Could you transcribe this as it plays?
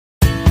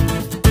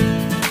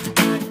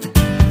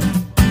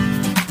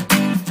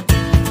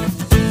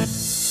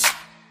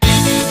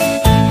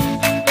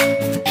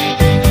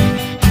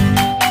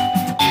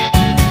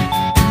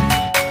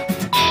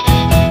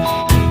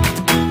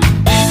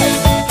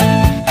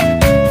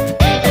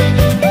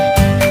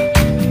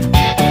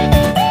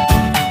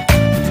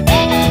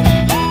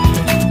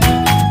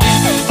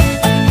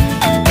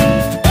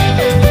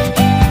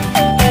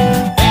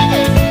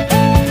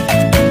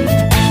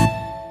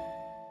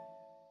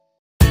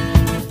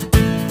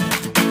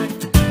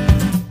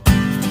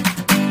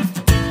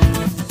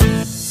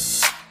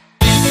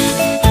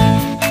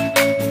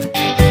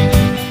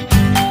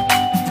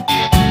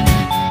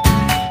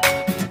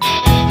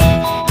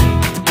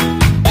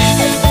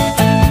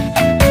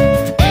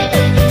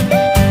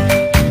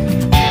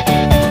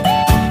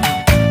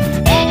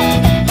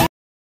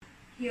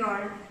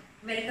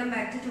Welcome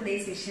back to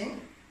today's session.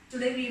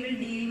 Today we will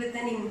deal with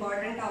an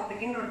important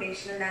topic in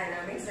rotational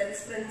dynamics, that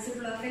is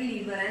principle of a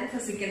lever and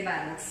physical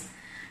balance.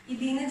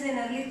 ഇതിന്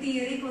generally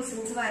theory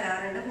questions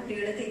വരാറുണ്ട്,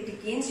 കുട്ടികൾ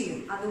തെറ്റിക്കുകയും ചെയ്യും.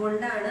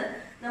 അതുകൊണ്ടാണ്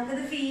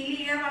നമുക്കത് feel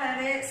ചെയ്യാൻ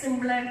വളരെ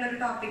simple ആയിട്ടുള്ള ഒരു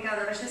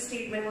ടോപ്പിക്കാണ്. പക്ഷെ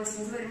സ്റ്റേറ്റ്മെന്റ്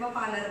ക്വസ്റ്റ്യൻസ് വരുമ്പോൾ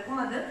പലർക്കും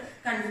അത്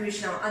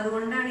കൺഫ്യൂഷൻ ആവും.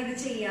 അതുകൊണ്ടാണ് ഇത്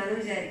ചെയ്യാന്ന്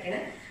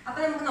വിചാരിക്കുന്നത്. അപ്പൊ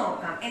നമുക്ക്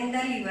നോക്കാം എന്താ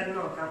ലിവർ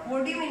നോക്കാം.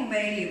 What you mean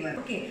by liver?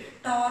 Okay,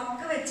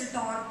 torque വെച്ച്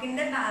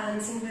ടോർക്കിന്റെ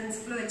ബാലൻസിങ്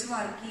പ്രിൻസിപ്പിൾ വെച്ച്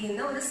വർക്ക്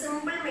ചെയ്യുന്ന ഒരു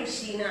സിമ്പിൾ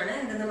മെഷീനാണ്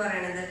എന്തെന്ന്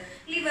പറയുന്നത്,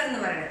 ലിവർ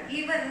എന്ന് പറയുന്നത്.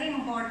 ലിവറിന്റെ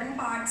ഇമ്പോർട്ടന്റ്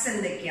പാർട്സ്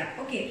എന്തൊക്കെയാ?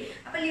 ഓക്കെ,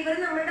 അപ്പൊ ലിവർ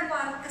നമ്മളുടെ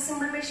വർക്ക്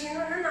സിമ്പിൾ മെഷീൻ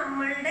എന്ന് പറഞ്ഞാൽ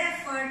നമ്മളുടെ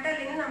എഫേർട്ട്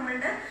അല്ലെങ്കിൽ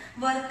നമ്മളുടെ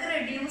വർക്ക്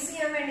റെഡ്യൂസ്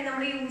ചെയ്യാൻ വേണ്ടി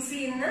നമ്മൾ യൂസ്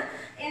ചെയ്യുന്ന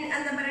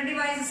എന്താ പറയുക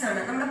ഡിവൈസസ് ആണ്.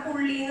 നമ്മുടെ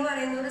പുള്ളി എന്ന്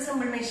പറയുന്ന ഒരു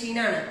സിമ്പിൾ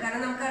മെഷീനാണ്.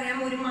 കാരണം നമുക്കറിയാം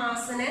ഒരു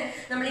മാസിനെ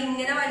നമ്മൾ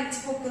ഇങ്ങനെ വലിച്ചു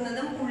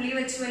പൊക്കുന്നതും പുള്ളി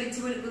വെച്ച് വലിച്ചു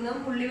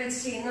വെളുക്കുന്നതും പുള്ളി വെച്ച്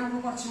ചെയ്യുന്നത്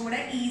നമുക്ക് കുറച്ചും കൂടെ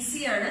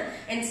ഈസിയാണ്.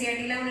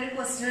 NCERT-യിൽ അങ്ങനെ ഒരു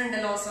ക്വസ്റ്റ്യൻ ഉണ്ട്,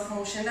 ലോസ് ഓഫ്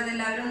മോഷൻ.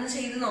 അതെല്ലാവരും ഒന്ന്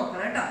ചെയ്ത്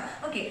നോക്കണം കേട്ടോ.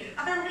 ഓക്കെ,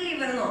 അപ്പൊ നമുക്ക്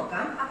ലിവർ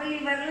നോക്കാം. അപ്പൊ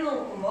ലിവറിൽ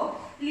നോക്കുമ്പോൾ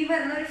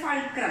ലിവറിന് ഒരു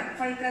ഫൾക്രം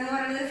എന്ന്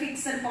പറയുന്നത്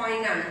ഫിക്സഡ്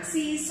പോയിന്റ് ആണ്.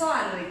 സീസോ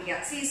ആലോചിക്കുക,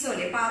 സീസോ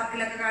അല്ലേ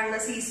പാർക്കിലൊക്കെ കാണുന്ന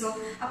സീസോ.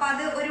 അപ്പൊ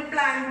അത് ഒരു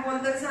പ്ലാങ്ക്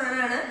പോലത്തെ ഒരു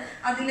സാധനമാണ്.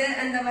 അതില്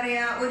എന്താ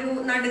പറയാ ഒരു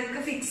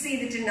നടുക്ക് ഫിക്സ്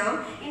ചെയ്തിട്ടുണ്ടാവും.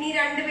 ഇനി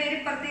രണ്ടുപേര്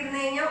ഇപ്പുറത്തിരുന്ന്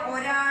കഴിഞ്ഞാൽ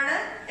ഒരാള്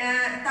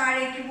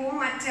താഴേക്ക് പോവും,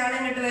 മറ്റേ ആൾ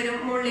ഇങ്ങോട്ട് വരും,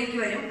 മുകളിലേക്ക്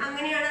വരും.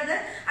 അങ്ങനെയാണ് അത്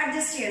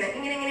അഡ്ജസ്റ്റ് ചെയ്യണത്.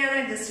 എങ്ങനെയാണ്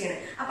അഡ്ജസ്റ്റ്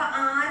ചെയ്യണത്? അപ്പൊ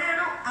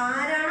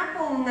ആരാണോ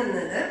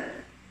പൊങ്ങുന്നത്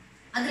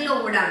അത്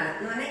ലോഡാണ്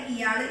എന്ന് പറഞ്ഞാൽ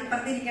ഇയാള്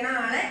ഇപ്പുറത്തിരിക്കുന്ന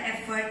ആളെ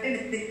എഫേർട്ട്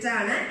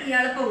എടുത്തിട്ടാണ്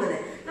ഇയാള് പൊങ്ങുന്നത്.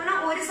 എന്ന്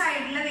പറഞ്ഞാൽ ഒരു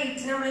സൈഡിലെ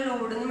വെയിറ്റിനെ നമ്മൾ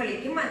ലോഡ് എന്ന്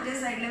വിളിക്കും, മറ്റേ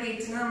സൈഡിലെ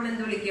വെയിറ്റിനെ നമ്മൾ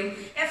എന്ത് വിളിക്കും,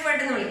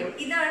 എഫേർട്ട് എന്ന് വിളിക്കും.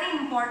 ഇതാണ്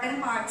important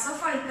parts of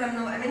fulcrum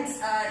means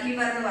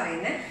liver എന്ന്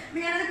പറയുന്നത്. അപ്പൊ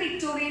ഞാനത്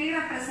പിക്ടോറിയലി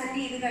റെപ്രസെന്റ്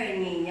ചെയ്ത്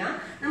കഴിഞ്ഞു കഴിഞ്ഞാൽ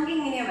നമുക്ക്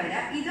ഇങ്ങനെയാ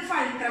വരാം. ഇത്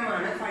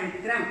ഫൾക്രമാണ്,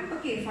 ഫൾക്രം.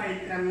 ഓക്കെ,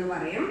 ഫൾക്രം എന്ന്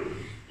പറയും.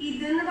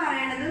 ഇതെന്ന്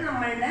പറയുന്നത്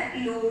നമ്മളുടെ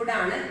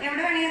ലോഡാണ്.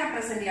 എവിടെ വേണമെങ്കിൽ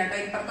റെപ്രസെന്റ് ചെയ്യാം കേട്ടോ,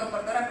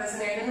 ഇപ്പുറത്തോ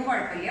റെപ്രസെന്റ് ചെയ്യാനൊന്നും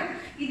കുഴപ്പമില്ല.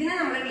 ഇതിനെ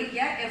നമ്മൾ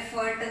വിളിക്കുക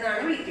എഫേർട്ട്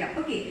എന്നാണ് വിളിക്കുക.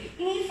 ഓക്കെ,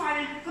 ഇനി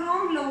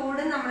ഫൾക്രോം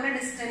ലോഡ് നമ്മളുടെ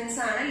ഡിസ്റ്റൻസ്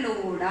ആണ്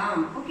ലോഡാം.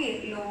 ഓക്കെ,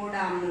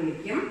 ലോഡാം എന്ന്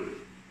വിളിക്കും.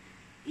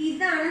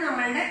 ഇതാണ്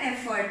നമ്മളുടെ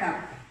എഫേർട്ട്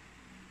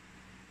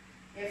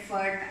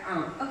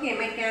ആം. ഓക്കെ,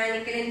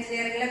 മെക്കാനിക്കൽ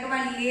എഞ്ചിനീയറിംഗിലൊക്കെ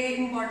വലിയ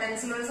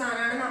ഇമ്പോർട്ടൻസ് ഉള്ള ഒരു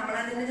സാധനമാണ്. നമ്മൾ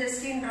അതിന്റെ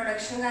ജസ്റ്റ്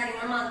ഇൻട്രൊഡക്ഷൻ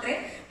കാര്യങ്ങൾ മാത്രമേ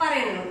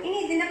പറയുള്ളൂ. ഇനി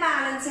ഇതിന്റെ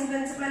ബാലൻസിങ്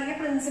പ്രിൻസിപ്പിൾ അല്ലെങ്കിൽ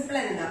പ്രിൻസിപ്പിൾ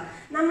എന്താ?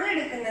 നമ്മൾ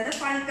എടുക്കുന്നത്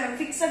ഫൾക്രം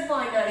ഫിക്സഡ്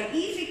പോയിന്റ് ആണ്.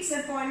 ഈ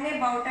ഫിക്സഡ് പോയിന്റിനെ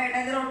അബൌട്ട് ആയിട്ട്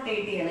അത്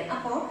റൊട്ടേറ്റ് ചെയ്യണേ.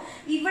 അപ്പോ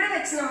ഇവിടെ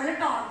വെച്ച് നമ്മൾ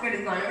ടോർക്ക്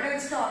എടുക്കുകയാണ്. ഇവിടെ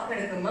വെച്ച് ടോർക്ക്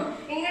എടുക്കുമ്പോൾ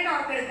എങ്ങനെ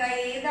ടോർക്ക് എടുക്കുക?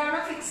 ഏതാണോ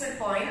ഫിക്സഡ്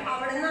പോയിന്റ്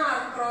അവിടെ നിന്ന്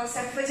ക്രോസ്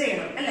എഫ്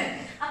ചെയ്യണം അല്ലെ.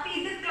 അപ്പൊ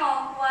ഇത്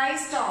ക്ലോക്ക്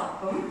വൈസ്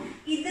ടോർക്കും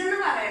ഇതെന്ന്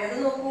പറയുന്നത്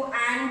നോക്കൂ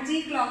ആന്റി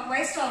ക്ലോക്ക്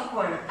വൈസ്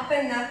ടോർക്കുമാണ്. അപ്പൊ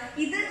എന്താ,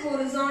 ഇത്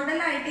ഹൊറിസോണ്ടൽ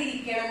ആയിട്ട്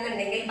ഇരിക്കണം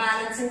എന്നുണ്ടെങ്കിൽ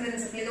ബാലൻസിങ്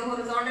പ്രിൻസിപ്പിൾ ഇത്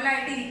ഹൊറിസോണ്ടൽ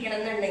ആയിട്ട് ഇരിക്കണം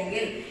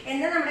എന്നുണ്ടെങ്കിൽ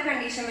എന്താ നമ്മുടെ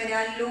കണ്ടീഷൻ വരിക?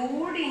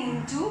 Load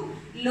into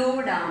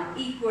ലോഡാം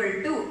equal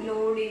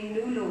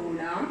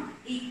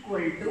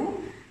to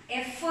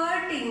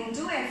effort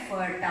into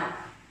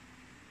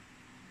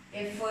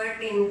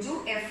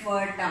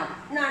എഫേർട്ടാം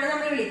എന്നാണ്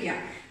നമ്മൾ വിളിക്കുക.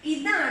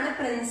 ഇതാണ്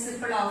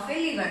പ്രിൻസിപ്പിൾ ഓഫ് എ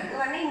ലിവർ എന്ന്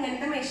പറഞ്ഞാൽ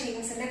ഇങ്ങനത്തെ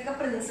മെഷീൻസിന്റെ ഒക്കെ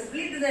പ്രിൻസിപ്പിൾ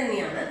ഇത്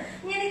തന്നെയാണ്.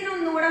 ഞാൻ ഇതിനെ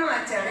ഒന്നുകൂടെ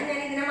മാറ്റാണ്. ഞാൻ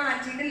ഇതിനെ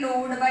മാറ്റിയിട്ട്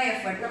ലോഡ് ബൈ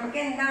എഫേർട്ട്, നമുക്ക്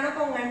എന്താണോ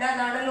പൊങ്ങേണ്ടത്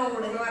അതാണ്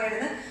ലോഡ് എന്ന്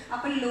പറയുന്നത്.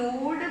 അപ്പൊ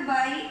ലോഡ്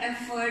ബൈ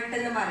എഫേർട്ട്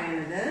എന്ന്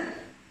പറയുന്നത്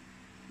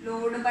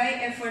load by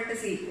effort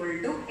is equal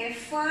to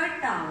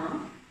effort am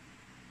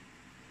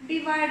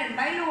divided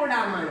by load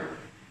ആം ആണ്.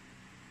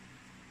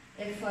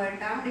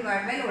 Effort am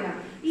divide by load ആം.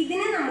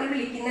 ഇതിനെ നമ്മൾ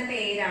വിളിക്കുന്ന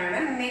പേരാണ്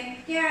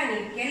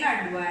മെക്കാനിക്കൽ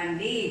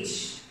അഡ്വാൻറ്റേജ്.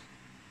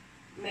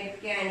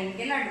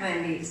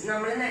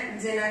 നമ്മൾ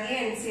ജനറലി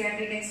NCERT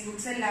ടെക്സ്റ്റ്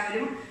ബുക്സ്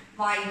എല്ലാവരും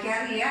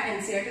വായിക്കാറില്ല.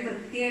 NCERT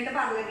വൃത്തിയായിട്ട്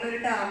പറഞ്ഞിട്ടുള്ള ഒരു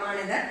ടേം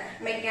ആണിത്.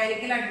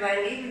 Mechanical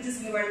advantage which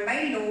is given by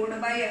load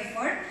by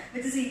effort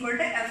which is equal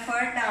to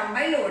effort am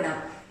by load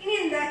ആം. ഇനി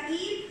എന്താ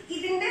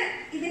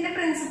ഇതിന്റെ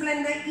പ്രിൻസിപ്പിൾ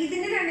എന്താ?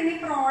 ഇതിന്റെ രണ്ടിന്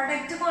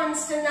പ്രോഡക്റ്റ്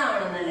കോൺസ്റ്റന്റ്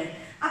ആണെന്നല്ലേ.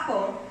 അപ്പോ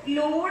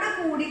ലോഡ്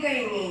കൂടി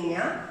കഴിഞ്ഞു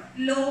കഴിഞ്ഞാൽ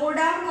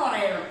ലോഡാം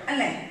കുറയണം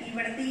അല്ലെ.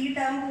 ഇവിടുത്തെ ഈ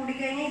ടേം കൂടി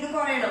കഴിഞ്ഞാൽ ഇത്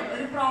കുറയണം.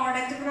 ഒരു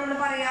പ്രോഡക്റ്റ് ഇപ്പൊ നമ്മൾ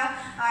പറയാ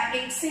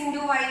X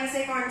into Y is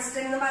A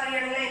constant എന്ന്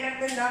പറയുകയാണെങ്കിൽ അതിന്റെ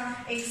അടുത്ത് എന്താ,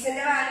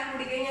 എക്സിന്റെ വാല്യൂ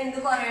കൂടി കഴിഞ്ഞാൽ എന്ത്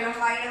കുറയണം,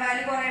 വൈയുടെ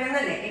വാല്യൂ കുറയണം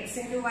എന്നല്ലേ. X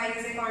into Y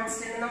is A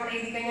constant നമ്മൾ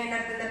എഴുതി കഴിഞ്ഞാൽ അതിന്റെ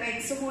അടുത്ത് എന്താ,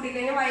 എക്സ് കൂടി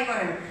കഴിഞ്ഞാൽ വൈ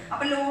കുറയണം.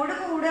 അപ്പൊ ലോഡ്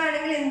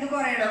കൂടുകയാണെങ്കിൽ എന്ത്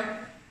കുറയണം,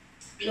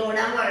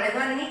 ലോഡാം കുറയണം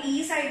എന്ന് പറഞ്ഞാൽ ഈ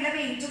സൈഡിലെ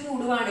വെയിറ്റ്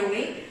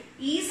കൂടുവാണെങ്കിൽ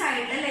ഈ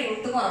സൈഡിലെ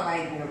ലെങ്ത്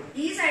കുറവായിരിക്കണം,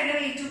 ഈ സൈഡിലെ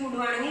വെയിറ്റ്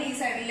കൂടുവാണെങ്കിൽ ഈ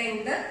സൈഡിലെ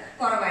ലെങ്ത്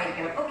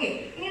കുറവായിരിക്കണം. ഓക്കെ,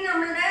 ഇനി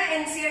നമ്മളുടെ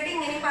NCERT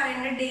ഇങ്ങനെ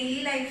പറയുന്നത് ഡെയിലി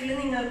ലൈഫിൽ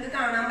നിങ്ങൾക്ക്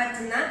കാണാൻ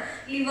പറ്റുന്ന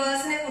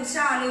ലിവേഴ്സിനെ കുറിച്ച്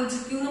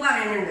ആലോചിക്കൂ എന്ന്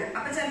പറയുന്നുണ്ട്.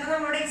 അപ്പൊ ചിലപ്പോൾ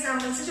നമ്മുടെ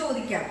എക്സാമ്പിൾസ്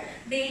ചോദിക്കാം.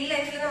 ഡെയിലി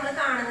ലൈഫിൽ നമ്മൾ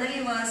കാണുന്ന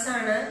ലിവേഴ്സ്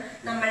ആണ്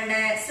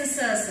നമ്മളുടെ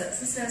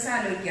സിസേഴ്സ്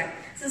ആലോചിക്കാം.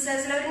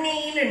 സിസേഴ്സിൽ ഒരു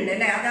നെയിൽ ഉണ്ട്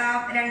അല്ലെ, അത് ആ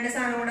രണ്ട്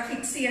സാധനം കൂടെ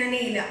ഫിക്സ് ചെയ്യണ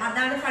നെയില്,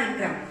 അതാണ്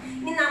ഫൾക്രം.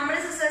 ഇനി നമ്മുടെ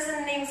സിസേഴ്സ്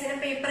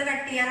എന്തെങ്കിലും പേപ്പർ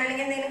കട്ട് ചെയ്യാൻ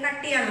അല്ലെങ്കിൽ എന്തെങ്കിലും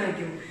കട്ട് ചെയ്യാൻ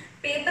നോക്കും.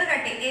 പേപ്പർ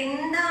കട്ട്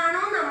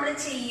എന്താണോ നമ്മൾ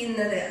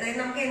ചെയ്യുന്നത്, അതായത്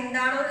നമുക്ക്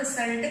എന്താണോ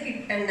റിസൾട്ട്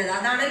കിട്ടേണ്ടത്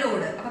അതാണ്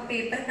ലോഡ്. അപ്പൊ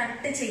പേപ്പർ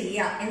കട്ട്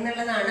ചെയ്യുക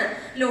എന്നുള്ളതാണ്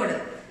ലോഡ്.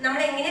 നമ്മൾ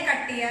എങ്ങനെ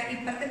കട്ട് ചെയ്യുക,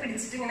 ഇപ്പുറത്തെ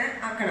പിടിച്ചിട്ട് ഇങ്ങനെ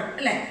ആക്കണം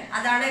അല്ലെ,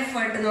 അതാണ്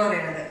എഫേർട്ട് എന്ന്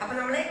പറയുന്നത്. അപ്പൊ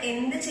നമ്മൾ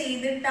എന്ത്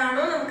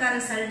ചെയ്തിട്ടാണോ നമുക്ക് ആ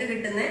റിസൾട്ട്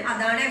കിട്ടുന്നത്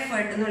അതാണ്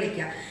എഫേർട്ട് എന്ന്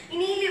വിളിക്കുക.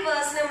 ഇനി ഈ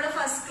ലിവേഴ്സ് നമ്മൾ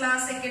first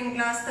class, second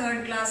class,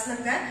 third class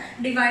എന്നൊക്കെ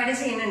ഡിവൈഡ്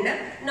ചെയ്യുന്നുണ്ട്.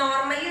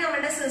 നോർമലി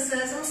നമ്മുടെ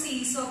സിസേഴ്സും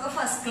സീസും ഒക്കെ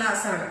ഫസ്റ്റ്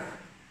ക്ലാസ് ആണ്.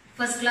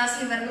 ഫസ്റ്റ് ക്ലാസ്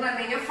ലിവർ എന്ന്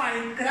പറഞ്ഞു കഴിഞ്ഞാൽ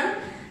ഫൾക്രം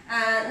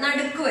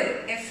നടുക്ക് വരും.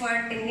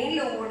 എഫേർട്ടിന്റെയും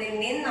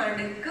ലോഡിന്റെയും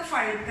നടുക്ക്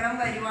ഫൾക്രം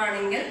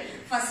വരുവാണെങ്കിൽ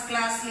ഫസ്റ്റ്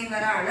ക്ലാസ്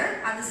ലിവർ ആണ്.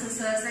 അത്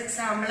സിസേഴ്സ്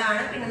എക്സാമ്പിൾ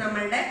ആണ്. പിന്നെ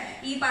നമ്മളുടെ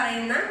ഈ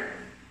പറയുന്ന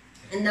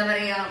എന്താ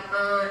പറയാ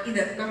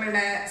ഇത്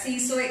നമ്മളുടെ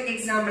സീസോ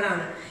എക്സാമ്പിൾ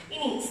ആണ്.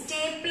 ഇനി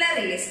സ്റ്റേപ്ലർ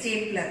ഇല്ലേ,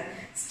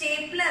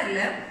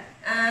 സ്റ്റേപ്ലറില്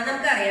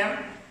നമുക്കറിയാം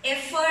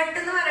എഫേർട്ട്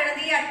എന്ന്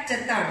പറയുന്നത് ഈ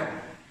അറ്റത്താണ്.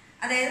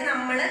 അതായത്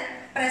നമ്മള്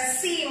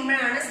പ്രസ്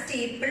ചെയ്യുമ്പോഴാണ്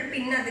സ്റ്റേപ്പിൾ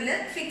പിൻ അതില്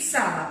ഫിക്സ്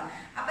ആവുക.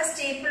 അപ്പൊ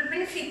സ്റ്റേപ്പിൾ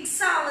പിൻ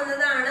ഫിക്സ്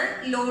ആവുന്നതാണ്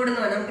ലോഡ്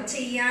എന്ന് പറയുന്നത്. നമുക്ക്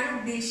ചെയ്യാൻ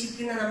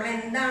ഉദ്ദേശിക്കുന്നത്, നമ്മൾ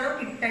എന്താണോ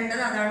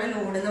കിട്ടേണ്ടത് അതാണ്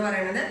ലോഡ് എന്ന്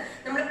പറയുന്നത്.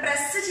 നമ്മൾ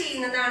പ്രസ്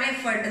ചെയ്യുന്നതാണ്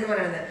എഫേർട്ട് എന്ന്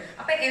പറയുന്നത്.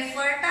 അപ്പൊ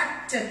എഫേർട്ട്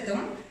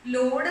അറ്റത്തും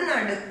ലോഡ്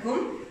നടുക്കും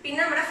പിന്നെ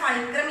നമ്മുടെ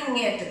ഫൾക്രം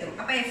ഇങ്ങേ അറ്റത്തും.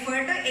 അപ്പൊ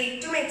എഫേർട്ട്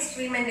ഏറ്റവും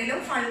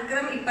എക്സ്ട്രീമെന്റിലും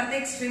ഫൾക്രം ഇപ്പുറത്തെ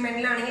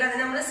എക്സ്ട്രീമെന്റിലാണെങ്കിൽ അത്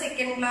നമ്മൾ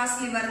സെക്കൻഡ് ക്ലാസ്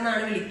ലിവർ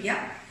എന്നാണ് വിളിക്കുക.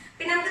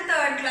 പിന്നെ നമുക്ക്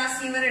തേർഡ് ക്ലാസ്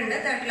ലിവർ ഉണ്ട്.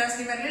 Third class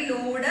ലിവറിൽ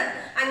load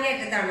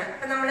അങ്ങേറ്റത്താണ്.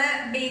 അപ്പൊ നമ്മള്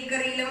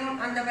ബേക്കറിയിലും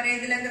എന്താ പറയാ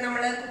ഇതിലൊക്കെ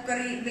നമ്മള്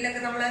കുക്കറി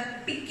ഇതിലൊക്കെ നമ്മള്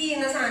പിക്ക്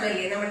ചെയ്യുന്ന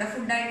സാധനമല്ലേ, നമ്മുടെ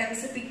ഫുഡ്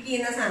ഐറ്റംസ് പിക്ക്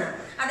ചെയ്യുന്ന സാധനം,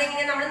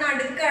 അതെങ്ങനെ നമ്മൾ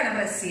നടുക്കാണ്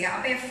പ്രസ് ചെയ്യുക.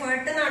 അപ്പൊ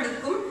എഫേർട്ട്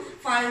നടുക്കും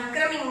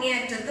ഫൾക്രം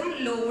ഇങ്ങേയറ്റത്തും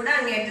ലോഡ്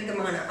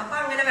അങ്ങേയറ്റത്തുമാണ്. അപ്പൊ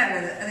അങ്ങനെ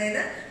വരുന്നത്,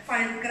 അതായത്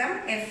ഫൾക്രം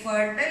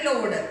എഫേർട്ട്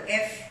ലോഡ്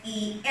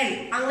FEL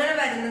അങ്ങനെ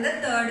വരുന്നത്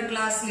തേർഡ്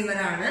ക്ലാസ് ലിവർ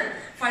ആണ്.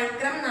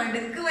 ഫൾക്രം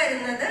നടുക്ക്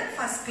വരുന്നത്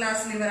ഫസ്റ്റ്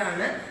ക്ലാസ് ലിവർ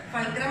ആണ്.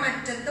 ഫൾക്രം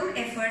അറ്റത്തും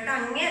എഫേർട്ട്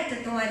അങ്ങേ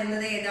അറ്റത്തും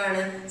വരുന്നത്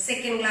ഏതാണ്,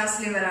 സെക്കൻഡ് ക്ലാസ്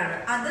ലിവർ ആണ്.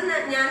 അത്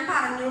ഞാൻ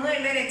പറഞ്ഞു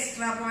എന്നുള്ള ഒരു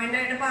എക്സ്ട്രാ പോയിന്റ്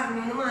ആയിട്ട്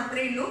പറഞ്ഞു എന്ന്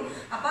മാത്രമേ ഉള്ളൂ.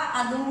 അപ്പൊ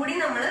അതും കൂടി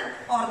നമ്മൾ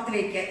ഓർത്ത്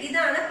വെക്കുക.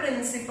 ഇതാണ്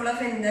പ്രിൻസിപ്പിൾ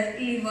ഓഫ് എന്ത്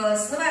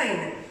ലിവേഴ്സ് എന്ന്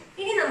പറയുന്നത്.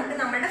 ഇനി നമുക്ക്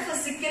നമ്മുടെ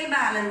ഫിസിക്കൽ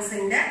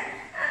ബാലൻസിന്റെ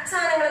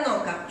സാധനങ്ങൾ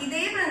നോക്കാം.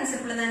 ഇതേ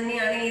പ്രിൻസിപ്പിൾ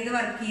തന്നെയാണ് ഏത്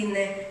വർക്ക്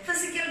ചെയ്യുന്നത്,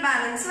 ഫിസിക്കൽ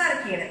ബാലൻസ്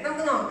വർക്ക് ചെയ്യണത്.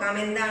 നമുക്ക് നോക്കാം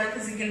എന്താണ്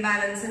ഫിസിക്കൽ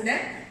ബാലൻസിന്റെ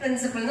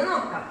പ്രിൻസിപ്പിൾ എന്ന്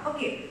നോക്കാം.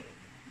 ഓക്കെ,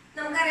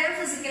 നമുക്കറിയാം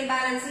ഫിസിക്കൽ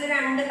ബാലൻസിൽ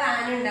 2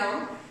 പാൻ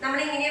ഉണ്ടാവും. നമ്മൾ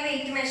എങ്ങനെയാ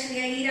വെയിറ്റ് മെഷർ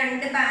ചെയ്യുക, ഈ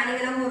 2 പാൻ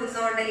ഇങ്ങനെ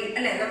ഹൊറിസോണ്ടലി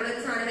അല്ലെ,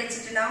 നമ്മളൊരു സാധനം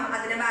വെച്ചിട്ടുണ്ടാവും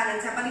അതിന്റെ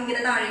ബാലൻസ്, അപ്പൊ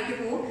അതിങ്ങനെ താഴേക്ക്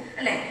പോകും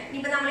അല്ലെ.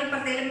 ഇനിയിപ്പൊ നമ്മൾ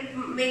ഇപ്പുറത്തേലും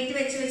വെയിറ്റ്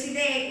വെച്ച്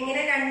ഇത്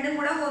ഇങ്ങനെ രണ്ടും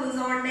കൂടെ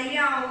ഹൊറിസോണ്ടലി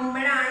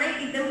ആവുമ്പോഴാണ്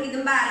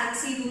ഇതും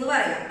ബാലൻസ് ചെയ്തു എന്ന്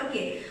പറയാം.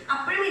 ഓക്കെ,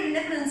 അപ്പോഴും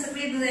ഇതിന്റെ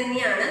പ്രിൻസിപ്പിൾ ഇത്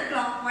തന്നെയാണ്.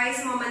 ക്ലോക്ക്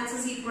വൈസ്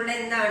മൊമെന്റ്സ് ഈക്വൽ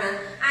എന്താണ്,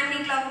 ആന്റി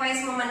ക്ലോക്ക്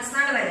വൈസ് മൊമെന്റ്സ്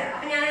എന്നാണ് വരിക.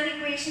 അപ്പൊ ഞാനൊരു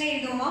ഇക്വേഷൻ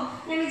എഴുതുമ്പോൾ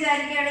ഞാൻ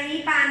വിചാരിക്കുകയാണ് ഈ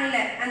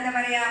പാനില് എന്താ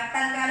പറയാ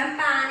തൽക്കാലം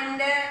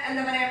പാനിന്റെ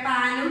എന്താ പറയാ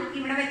പാനും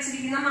ഇവിടെ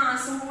വെച്ചിരിക്കുന്ന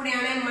മാസും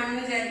കൂടെയാണ് M1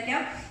 എന്ന്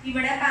വിചാരിക്കാം,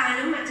 ഇവിടെ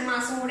പാനും മറ്റു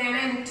മാസം കൂടെയാണ്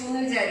M2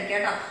 എന്ന് വിചാരിക്കാം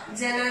കേട്ടോ.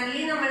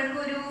 ജനറലി നമ്മൾക്ക്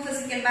ഒരു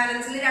ഫിസിക്കൽ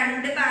ബാലൻസിൽ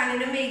 2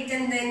 പാനിനും വെയിറ്റ്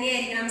എന്ത്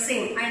തന്നെയായിരിക്കണം,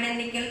 സെയിം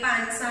ഐഡന്റിക്കൽ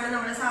പാൻസ് ആണ്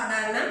നമ്മൾ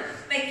സാധാരണ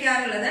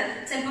വെക്കാറുള്ളത്.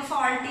 ചിലപ്പോൾ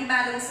ഫോൾട്ടി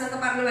ബാലൻസ് എന്നൊക്കെ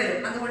പറഞ്ഞു വരും.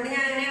 അതുകൊണ്ട്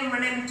ഞാൻ അങ്ങനെ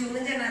M1 M2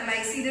 എന്ന്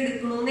ജനറലൈസ് ചെയ്ത്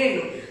എടുക്കണമെന്നേ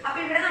ഉള്ളൂ. അപ്പൊ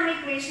ഇവിടെ നമ്മൾ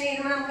ഇക്വേഷൻ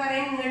ചെയ്യുമ്പോൾ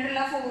നമുക്കറിയാം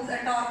ഇങ്ങോട്ടുള്ള ഫോഴ്സ്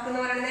ടോർക്ക് എന്ന്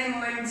പറയുന്നത്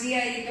M1G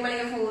ആയിരിക്കും,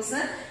 അല്ലെങ്കിൽ ഫോഴ്സ്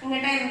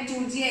ഇങ്ങോട്ട്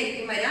M2G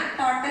ആയിരിക്കും വരാം.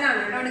 ടോട്ടൽ ആണ്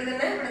കേട്ടോ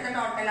എടുക്കുന്നത്, ഇവിടുത്തെ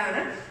ടോട്ടൽ ആണ്.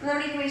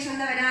 നമ്മുടെ ഇക്വേഷൻ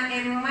എന്താ വരാ,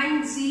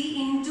 M1G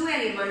into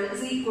L1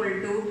 is equal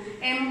to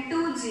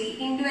M2G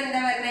into എന്താ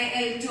പറയുന്നത്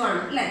L2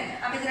 ആണ് അല്ലെ.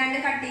 അപ്പൊ ഇത്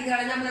 2 കട്ട് ചെയ്ത്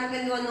കളഞ്ഞപ്പോൾ നമുക്ക്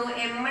എന്ത് വന്നു,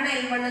 M1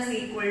 L1 is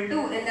equal to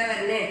എന്താ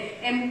പറയുന്നത്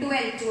M2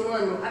 L2 എന്ന്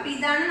വന്നു. അപ്പൊ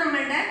ഇതാണ്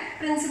നമ്മളുടെ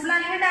പ്രിൻസിപ്പിൾ.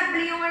 അല്ലെങ്കിൽ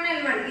W1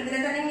 L1 ഇതിനെ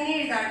തന്നെ ഇങ്ങനെ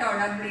എഴുതാം കേട്ടോ,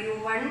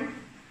 W1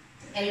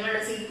 L1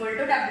 is equal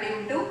to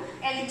W2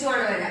 L2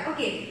 ആണ് വരിക.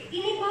 ഓക്കെ,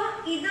 ഇനിയിപ്പോ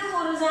ഇത്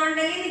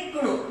ഹൊറിസോണ്ടലി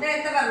നിൽക്കണു,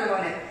 നേരത്തെ പറഞ്ഞ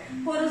പോലെ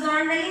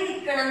ഹൊറിസോണ്ടലി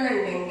നിൽക്കണം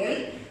എന്നുണ്ടെങ്കിൽ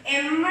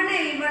M1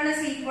 L1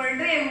 is equal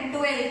to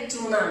M2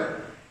 L2 എന്നാണ്.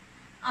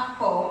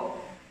 അപ്പോ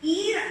ഈ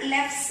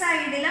ലെഫ്റ്റ്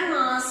സൈഡിലെ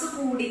മാസ്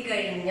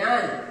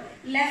കൂടിക്കഴിഞ്ഞാൽ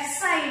ലെഫ്റ്റ്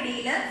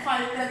സൈഡില്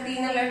ഫൾക്രത്തിൽ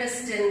നിന്നുള്ള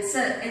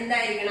ഡിസ്റ്റൻസ്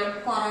എന്തായിരിക്കണം,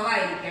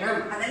 കുറവായിരിക്കണം.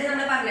 അതല്ലേ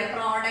നമ്മൾ പറഞ്ഞേ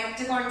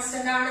പ്രോഡക്റ്റ്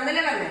കോൺസ്റ്റന്റ്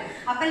ആണെന്നല്ലേ പറഞ്ഞത്.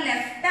 അപ്പൊ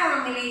ലെഫ്റ്റ്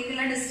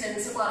ആർമിലേക്കുള്ള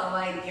ഡിസ്റ്റൻസ്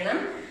കുറവായിരിക്കണം,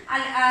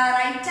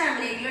 റൈറ്റ്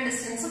ആർമിലേക്കുള്ള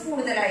ഡിസ്റ്റൻസ്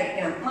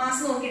കൂടുതലായിരിക്കണം.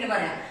 മാസ് നോക്കിയിട്ട്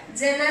പറയാം.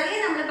 ജനറലി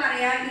നമ്മൾ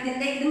പറയാ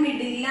ഇതിന്റെ ഇത്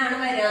മിഡിലാണ്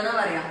വരാന്ന്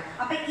പറയാം.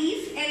 അപ്പൊ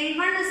if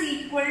L1 is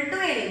equal to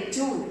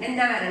L2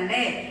 എന്താ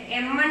വരണ്ടേ,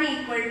 M1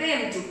 equal to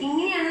M2.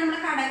 ഇങ്ങനെയാണ് നമ്മൾ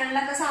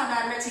കടകളിലൊക്കെ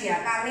സാധാരണ ചെയ്യുക.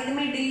 കാരണം ഇത്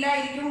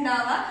മിഡിലായിരിക്കും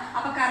ഉണ്ടാവുക.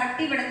 അപ്പൊ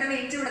കറക്റ്റ് ഇവിടുത്തെ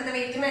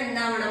വെയിറ്റും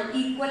എന്താവണം,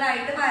 ഈക്വൽ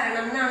ആയിട്ട്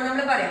വരണം എന്നാണ്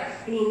നമ്മൾ പറയാം.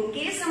 ഇൻ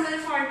കേസ് നമ്മൾ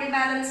ഫോൾട്ടി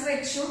ബാലൻസ്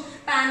വെച്ചു,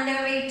 പാന്റെ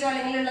വെയിറ്റോ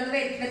അല്ലെങ്കിൽ ഉള്ളത്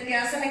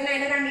വ്യത്യാസം ഉണ്ടെങ്കിൽ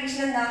അതിന്റെ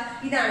കണ്ടീഷൻ എന്താ,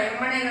 ഇതാണ്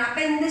M1 L1.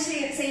 അപ്പൊ എന്ത്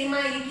സെയിം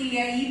ആയിരിക്കില്ല,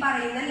 ഈ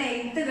പറയുന്ന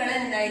ലെങ്ത്തുകൾ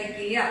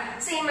എന്തായിരിക്കില്ല,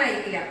 സെയിം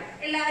ആയിരിക്കില്ല.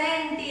 എല്ലാവരും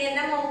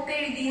NTA മോക്ക്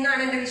എഴുതി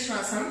എന്നാണ് എന്റെ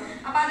വിശ്വാസം.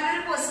 അപ്പൊ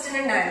അതിലൊരു ക്വസ്റ്റ്യൻ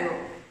ഉണ്ടായിരുന്നു,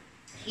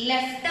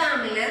 ലെഫ്റ്റ്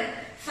ആർമില്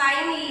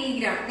 5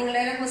 milligram,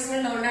 നിങ്ങളുടെ ക്വസ്റ്റ്യൻ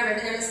ഉള്ളതുകൊണ്ടാണ്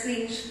ഞാൻ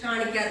സ്ക്രീൻ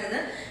കാണിക്കാത്തത്.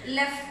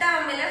 ലെഫ്റ്റ്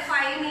ആർമില്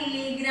 5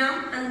 milligram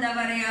എന്താ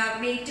പറയാ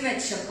വെയിറ്റ്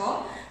വെച്ചപ്പോ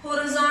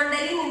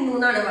ഹൊറിസോണ്ടലി നിന്നു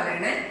എന്നാണ്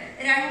പറയണേ.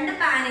 രണ്ട്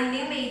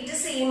പാനിന്റെയും വെയിറ്റ്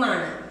സെയിം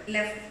ആണ്.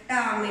 ലെഫ്റ്റ്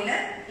ആർമില്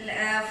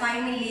 5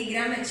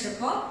 milligram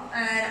വെച്ചപ്പോ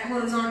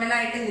ഹൊറിസോണ്ടൽ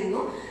ആയിട്ട്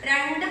നിന്നു.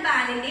 രണ്ട്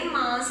പാനിന്റെയും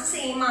മാസ്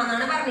സെയിം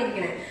ആണെന്നാണ്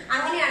പറഞ്ഞിരിക്കുന്നത്.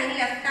 അങ്ങനെയാണെങ്കിൽ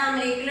ലെഫ്റ്റ്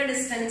ആർമിലേക്കുള്ള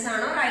ഡിസ്റ്റൻസ്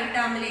ആണോ റൈറ്റ്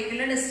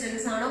ആർമിലേക്കുള്ള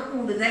ഡിസ്റ്റൻസ് ആണോ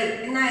കൂടുതൽ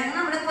എന്നായിരുന്നു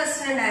നമ്മുടെ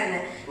ക്വസ്റ്റ്യൻ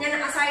ഉണ്ടായിരുന്നത്. ഞാൻ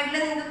ആ സൈഡിൽ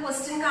നിങ്ങൾക്ക്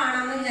ക്വസ്റ്റ്യൻ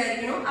കാണാമെന്ന്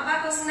വിചാരിക്കുന്നു. അപ്പൊ ആ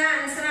ക്വസ്റ്റ്യന്റെ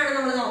ആൻസർ ആണ്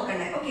നമ്മൾ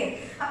നോക്കേണ്ടത്. ഓക്കെ,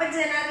 അപ്പൊ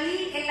ജനറലി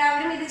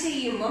എല്ലാവരും ഇത്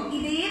ചെയ്യുമ്പോൾ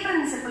ഇതേ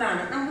പ്രിൻസിപ്പിൾ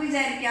ആണ്. നമുക്ക്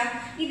വിചാരിക്കാം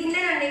ഇതിന്റെ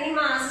രണ്ടിന്റെയും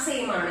മാസ്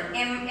സെയിം ആണ്,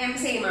 എം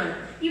സെയിം ആണ്.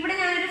 ഇവിടെ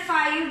ഞാനൊരു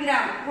 5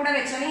 gram കൂടെ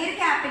വെച്ചു, അല്ലെങ്കിൽ ഒരു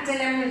ക്യാപിറ്റൽ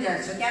എം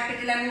വിചാരിച്ചു.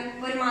 ക്യാപിറ്റൽ എം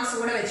ഒരു മാസം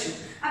കൂടെ വെച്ചു.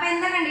 അപ്പൊ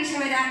എന്താ കണ്ടീഷൻ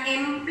വരാ?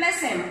 m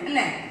 + m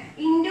അല്ലെ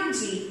into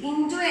g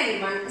into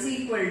L1 is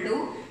equal to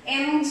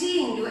mg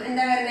into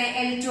എന്താ പറയുന്നത്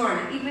L2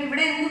 ആണ്. ഇപ്പൊ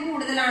ഇവിടെ എന്ത്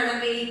കൂടുതലാണ്?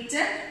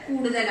 വെയിറ്റ്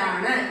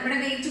കൂടുതലാണ്. ഇവിടെ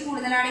വെയിറ്റ്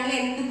കൂടുതലാണെങ്കിൽ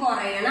എന്ത്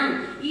കുറയണം?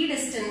 ഈ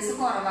ഡിസ്റ്റൻസ്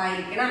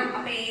കുറവായിരിക്കണം.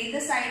 അപ്പൊ ഏത്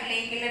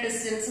സൈഡിലേക്കുള്ള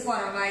ഡിസ്റ്റൻസ്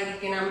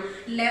കുറവായിരിക്കണം?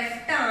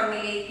 ലെഫ്റ്റ്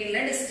ആർമിലേക്കുള്ള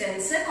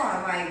ഡിസ്റ്റൻസ്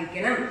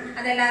കുറവായിരിക്കണം.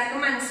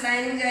 അതെല്ലാവർക്കും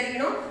മനസ്സിലായെന്ന്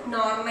വിചാരിക്കുന്നു.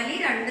 നോർമലി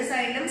രണ്ട്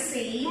സൈഡിലും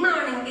സെയിം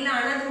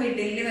ആണെങ്കിലാണ് അത്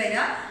മിഡിലിൽ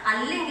വരിക,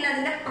 അല്ലെങ്കിൽ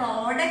അതിന്റെ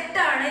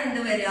പ്രോഡക്റ്റ് ആണ്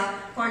എന്ത് വരിക?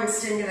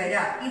 കോൺസ്റ്റന്റ് വരിക.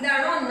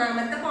 ഇതാണ്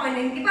ഒന്നാമത്തെ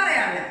പോയിന്റ് എനിക്ക്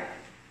പറയാനുള്ളത്.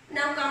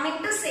 Now coming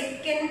to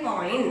second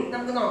point,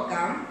 നമുക്ക്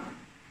നോക്കാം.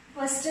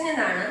 ക്വസ്റ്റ്യൻ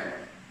എന്താണ്?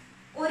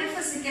 ഒരു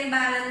ഫിസിക്കൽ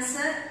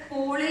ബാലൻസ്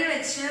പോളിൽ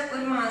വെച്ച്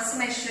ഒരു മാസ്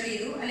മെഷർ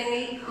ചെയ്തു,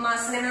 അല്ലെങ്കിൽ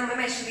മാസിനെ നമ്മൾ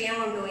മെഷർ ചെയ്യാൻ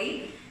കൊണ്ടുപോയി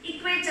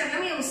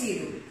ഇക്വേറ്ററിലും യൂസ്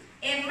ചെയ്തു.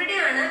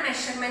 എവിടെയാണ്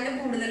മെഷർമെന്റ്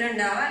കൂടുതൽ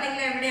ഉണ്ടാവുക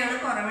അല്ലെങ്കിൽ എവിടെയാണ്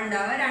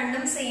കുറവുണ്ടാവുക?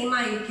 രണ്ടും സെയിം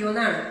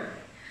ആയിരിക്കുമെന്നാണ്.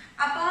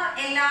 അപ്പൊ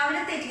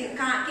എല്ലാവരും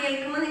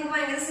കേൾക്കുമ്പോൾ നിങ്ങൾക്ക്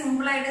ഭയങ്കര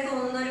സിമ്പിൾ ആയിട്ട്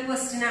തോന്നുന്ന ഒരു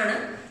ക്വസ്റ്റ്യൻ ആണ്,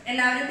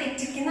 എല്ലാവരും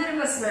തെറ്റിക്കുന്ന ഒരു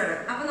ക്വസ്റ്റ്യൻ ആണ്.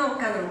 അപ്പൊ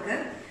നോക്കാം നമുക്ക്.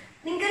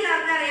 നിങ്ങൾക്ക്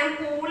എല്ലാവർക്കും അറിയാം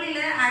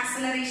പോളില്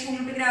ആക്സലറേഷൻ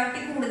ഡ്യൂ ടു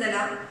ഗ്രാവിറ്റി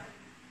കൂടുതലാണ്,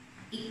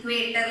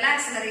 ഇക്വേറ്ററിൽ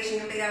ആക്സലറേഷൻ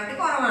ഡ്യൂ ടു ഗ്രാവിറ്റി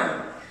കുറവാണ്.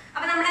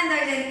 അപ്പൊ നമ്മൾ എന്താ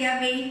വിചാരിക്കുക?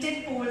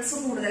 വെയിറ്റഡ് പോൾസ്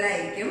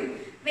കൂടുതലായിരിക്കും,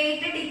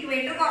 വെയിറ്റഡ്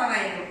ഇക്വേറ്റർ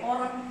കുറവായിരിക്കും.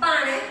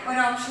 ഉറപ്പാണ് ഒരു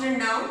ഓപ്ഷൻ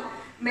ഉണ്ടാവും,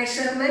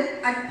 measurement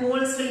at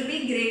Paul's will be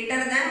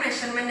greater than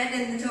measurement at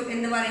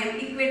എന്ത് പറയും?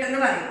 ഇക്വേറ്റർ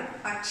എന്ന് പറയും.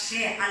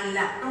 പക്ഷേ അല്ല.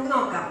 നമുക്ക്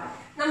നോക്കാം.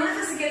 നമ്മൾ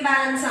ഫിസിക്കൽ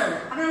ബാലൻസ് ആണ്.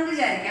 അപ്പൊ നമുക്ക്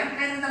വിചാരിക്കാം,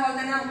 നേരത്തെ പോലെ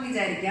തന്നെ നമുക്ക്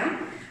വിചാരിക്കാം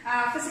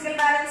ഫിസിക്കൽ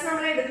ബാലൻസ്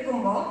നമ്മൾ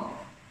എടുക്കുമ്പോ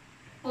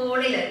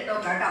പോളില്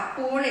നോക്കാം കേട്ടോ.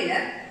 പോളില്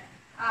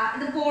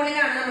ഇത്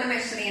പോളിലാണ് നമ്മൾ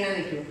മെഷർ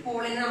ചെയ്യണമെന്ന് വെക്കും.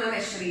 പോളിൽ നമ്മൾ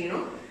മെഷർ ചെയ്യണു.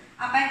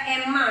 അപ്പൊ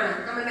m ആണ്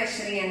നമ്മൾ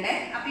മെഷർ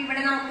ചെയ്യേണ്ടത്. അപ്പൊ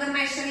ഇവിടെ നമുക്ക്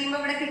മെഷർ ചെയ്യുമ്പോൾ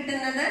ഇവിടെ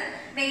കിട്ടുന്നത്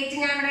വെയിറ്റ്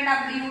ഞാൻ ഇവിടെ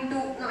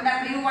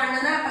W1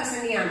 എന്ന്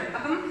റെപ്രസെന്റ് ചെയ്യാണ്.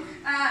 അപ്പം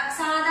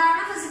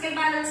സാധാരണ ഫിസിക്കൽ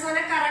ബാലൻസ്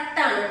പറഞ്ഞാൽ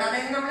കറക്റ്റ് ആണ് കേട്ടോ.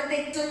 അതായത് നമ്മൾ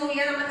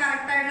തെറ്റൊന്നുമില്ല, നമ്മൾ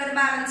കറക്റ്റ് ആയിട്ടുള്ള ഒരു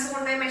ബാലൻസ്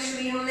കൊണ്ടുപോയി മെഷർ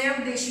ചെയ്യണമെന്ന് ഞാൻ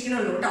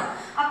ഉദ്ദേശിക്കുന്നുള്ളൂ കേട്ടോ.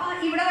 അപ്പൊ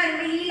ഇവിടെ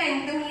വരുമ്പോൾ ഈ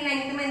ലെങ്ത്തും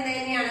എന്ത്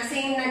തന്നെയാണ്?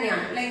 സെയിം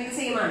തന്നെയാണ്, ലെങ്ത്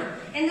സെയിം ആണ്.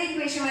 എന്താ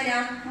ഇക്വേഷൻ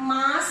വരാം?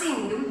 Mass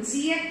into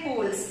G at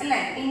Paul's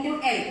അല്ലെ into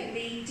L,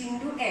 wait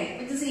into L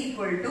which is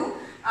equal to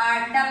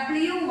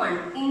W1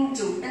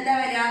 into എന്താ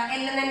വരാ?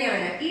 L തന്നെ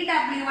വരാം. ഈ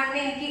W1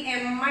 എനിക്ക്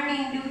M1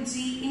 into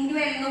G into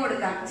L എന്ന്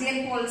കൊടുക്കാം. ജി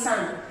അറ്റ് പോൾസ്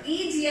ആണ്. ഈ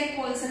ജി അറ്റ്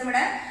പോൾസിന്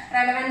ഇവിടെ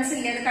റെലവൻസ്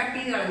ഇല്ല, അത് കട്ട്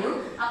ചെയ്ത് കളഞ്ഞു.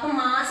 അപ്പൊ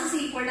മാസ്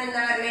ഈക്വൽ ടു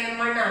എന്താ പറയുക?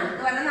 M1 ആണ്.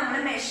 എന്ന് പറഞ്ഞാൽ നമ്മൾ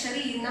മെഷർ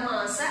ചെയ്യുന്ന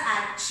മാസ്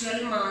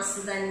ആക്ച്വൽ മാസ്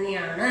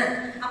തന്നെയാണ്.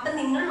 അപ്പൊ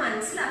നിങ്ങൾ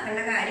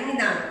മനസ്സിലാക്കേണ്ട കാര്യം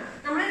ഇതാണ്,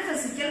 നമ്മൾ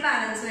ഫിസിക്കൽ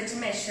ബാലൻസ് വെച്ച്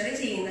മെഷർ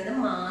ചെയ്യുന്നത്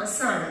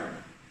മാസ് ആണ്.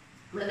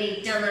 നമ്മള്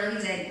വെയിറ്റ് ആണെന്നാണ്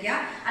വിചാരിക്കുക.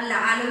 അല്ല,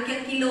 ആലോചിക്കുക,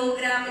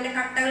 കിലോഗ്രാമിന്റെ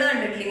കട്ടകൾ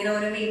കണ്ടിട്ടില്ല ഇങ്ങനെ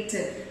ഓരോ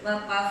വെയിറ്റ്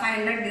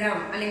 500 gram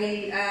അല്ലെങ്കിൽ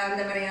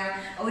എന്താ പറയാ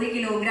 1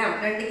 kilogram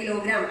 2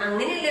 kilogram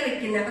അങ്ങനെയല്ലേ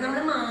വെക്കുന്നത്. അപ്പൊ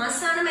നമ്മൾ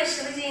മാസാണ്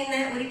മെഷർ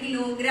ചെയ്യുന്നത്, 1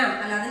 kilogram.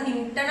 അല്ലാതെ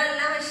ന്യൂട്ടൺ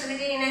അല്ല മെഷർ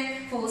ചെയ്യുന്നത്,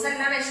 ഫോഴ്സ്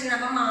അല്ല മെഷർ ചെയ്യുന്നത്.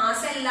 അപ്പൊ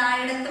മാസ്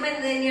എല്ലായിടത്തും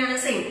എന്ത് തന്നെയാണ്?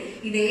 സെയിം.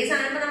 ഇതേ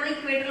സാധനം ഇപ്പൊ നമ്മൾ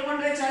ഇക്വേറ്ററിൽ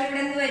കൊണ്ടുവച്ചാൽ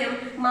ഇവിടെ എന്ത് വരും?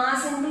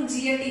 Mass into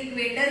G at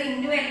equator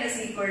into L is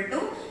equal to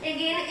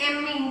again M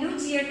into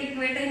G at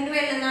equator into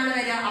L എന്നാണ്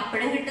വരിക.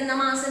 അപ്പോഴും കിട്ടുന്ന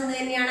മാസ് എന്ത്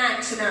തന്നെയാണ്?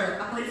 ആക്ഷൻ ആണ്.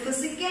 അപ്പൊ ഒരു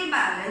ഫിസിക്കൽ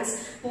ബാലൻസ്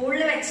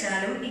പോളിൽ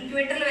വെച്ചാലും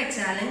ഇക്വേറ്ററിൽ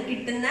വെച്ചാലും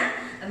കിട്ടുന്ന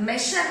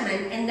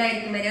മെഷർമെന്റ്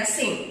എന്തായിരിക്കും വരിക?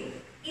 സെയിം.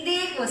 ഇതേ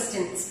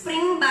ക്വസ്റ്റ്യൻ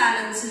സ്പ്രിംഗ്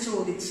ബാലൻസ്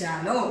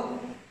ചോദിച്ചാലോ?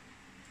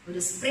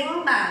 ഒരു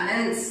സ്പ്രിംഗ്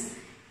ബാലൻസ്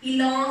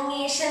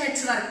ഇലോങ്ങേഷൻ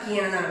വെച്ച് വർക്ക്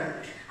ചെയ്യണതാണ്.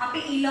 അപ്പൊ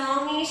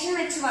ഇലോങ്ങേഷൻ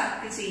വെച്ച്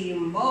വർക്ക്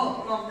ചെയ്യുമ്പോ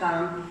നോക്കാം,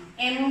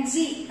 mg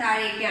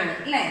താഴേക്കാണ്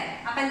അല്ലെ.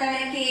 അപ്പൊ എന്താ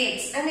പറയാ? kx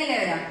അങ്ങനെയല്ലേ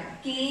വരാം.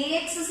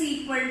 kx is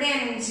equal to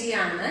mg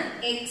ആണ്,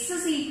 x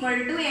is equal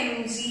to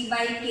mg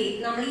by k.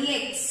 നമ്മൾ ഈ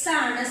x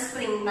ആണ്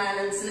സ്പ്രിംഗ്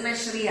ബാലൻസിൽ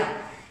മെഷർ ചെയ്യാം.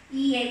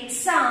 ഈ x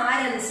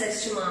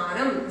ആരനുസരിച്ച്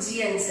മാറും?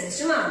 g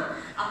അനുസരിച്ച് മാറും.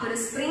 അപ്പൊ ഒരു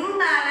സ്പ്രിംഗ്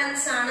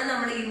ബാലൻസ് ആണ്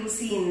നമ്മൾ യൂസ്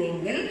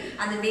ചെയ്യുന്നെങ്കിൽ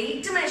അത്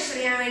വെയിറ്റ് മെഷർ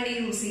ചെയ്യാൻ വേണ്ടി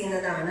യൂസ്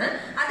ചെയ്യുന്നതാണ്.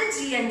 അത്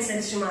g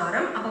അനുസരിച്ച്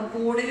മാറും. അപ്പൊ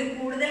പോളിൽ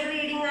കൂടുതൽ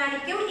റീഡിംഗ്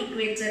കാണിക്കും,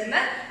 ഇക്വേറ്ററിൽ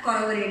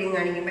കുറവ് റീഡിംഗ്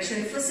കാണിക്കും. പക്ഷെ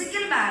ഒരു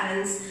ഫിസിക്കൽ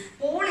ബാലൻസ്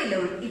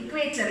പോളിലും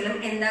ഇക്വേറ്ററിലും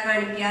എന്താ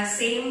കാണിക്കുക?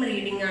 സെയിം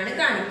റീഡിംഗ് ആണ്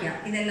കാണിക്കുക.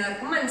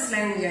 ഇതെല്ലാവർക്കും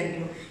മനസ്സിലായെന്ന്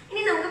വിചാരിക്കുന്നു.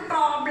 ഇനി നമുക്ക്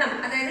പ്രോബ്ലം,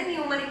 അതായത്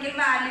ന്യൂമറിക്കൽ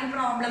വാല്യൂ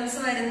പ്രോബ്ലംസ്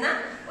വരുന്ന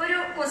ഒരു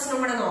ക്വസ്റ്റ്യൻ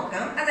കൂടെ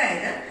നോക്കാം.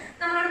 അതായത്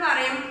നമ്മളോട്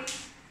പറയും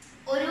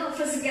ഒരു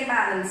ഫിസിക്കൽ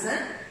ബാലൻസ്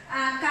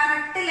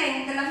കറക്റ്റ്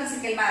ലെങ്ത് ഉള്ള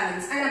ഫിസിക്കൽ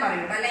ബാലൻസ് അങ്ങനെ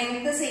പറയും.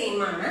 ലെങ്ത് സെയിം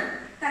ആണ്,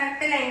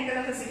 കറക്റ്റ് ലെങ്ത്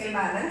ഉള്ള ഫിസിക്കൽ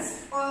ബാലൻസ്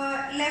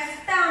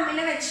ലെഫ്റ്റ് ആർമിൽ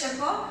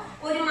വെച്ചപ്പോ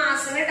ഒരു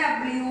മാസിന്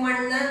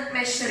W1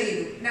 മെഷർ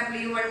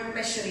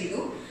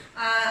ചെയ്തു,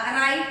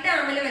 റൈറ്റ്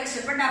ആർമിൽ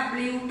വെച്ചപ്പോ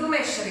W2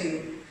 മെഷർ ചെയ്തു.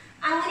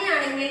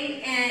 അങ്ങനെയാണെങ്കിൽ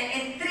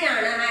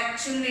എത്രയാണ്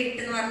ആക്ച്വൽ ആക്ച്വൽ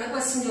വെയിറ്റ് എന്ന് പറഞ്ഞ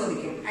ക്വസ്റ്റ്യൻ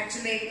ചോദിക്കും.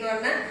 ആക്ച്വൽ വെയിറ്റ് എന്ന്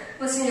പറഞ്ഞ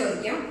ക്വസ്റ്റ്യൻ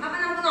ചോദിക്കും. അപ്പൊ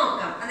നമുക്ക്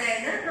നോക്കാം.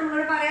 അതായത്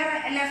നമ്മളോട് പറയാ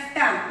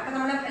ലെഫ്റ്റ് ആം. അപ്പൊ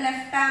നമ്മൾ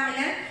ലെഫ്റ്റ്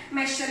ആമില്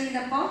മെഷർ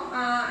ചെയ്തപ്പോ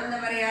എന്താ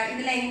പറയാ,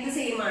 ഇത് ലെങ്ത്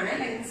സെയിം ആണ്.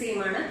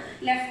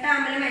 ലെഫ്റ്റ്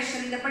ആമില് മെഷർ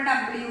ചെയ്തപ്പോ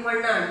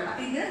W1 ആണ്.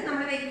 അപ്പൊ ഇത്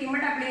നമ്മൾ വെക്കുമ്പോ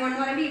W1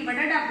 എന്ന് പറയുമ്പോൾ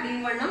ഇവിടെ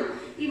W1ഉം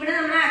ഇവിടെ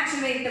നമ്മൾ ആക്ച്വൽ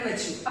വെയിറ്റും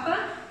വെച്ചു. അപ്പൊ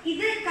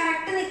ഇത്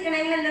കറക്റ്റ്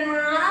നിൽക്കണമെങ്കിൽ എന്താ,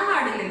 മാറാൻ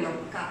പാടില്ലല്ലോ.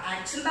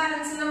 ആക്ച്വൽ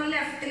ബാലൻസ് നമ്മൾ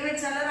ലെഫ്റ്റിൽ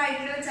വെച്ചാലോ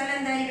റൈറ്റിൽ വെച്ചാലോ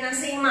എന്തായിരിക്കണം,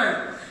 സെയിം ആണ്.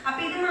 അപ്പൊ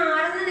ഇത്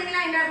മാറുന്നുണ്ടെങ്കിൽ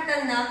അതിന്റെ അർത്ഥം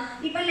എന്താ,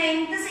 ഇപ്പൊ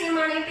ലെങ്ത് സെയിം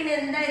ആണെങ്കിൽ പിന്നെ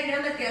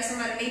എന്തായിരിക്കണം വ്യത്യാസം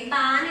വരണം, ഈ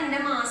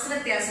പാനിന്റെ മാസ്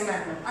വ്യത്യാസം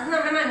വരണം. അത്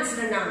നമ്മുടെ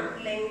മനസ്സിലുണ്ടാവണം.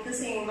 ലെങ്ത്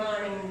സെയിം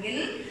ആണെങ്കിൽ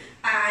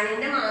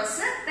പാനിന്റെ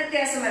മാസ്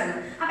വ്യത്യാസം വരണം.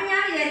 അപ്പൊ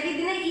ഞാൻ വിചാരിക്കും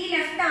ഇതിന് ഈ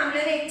ലെഫ്റ്റ് ആമിൽ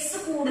ഒരു എക്സ്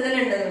കൂടുതൽ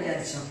ഉണ്ടെന്ന്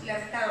വിചാരിച്ചോ.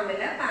 ലെഫ്റ്റ്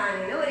ആമില്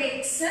പാനിന് ഒരു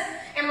എക്സ്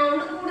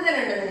എമൗണ്ട് കൂടുതൽ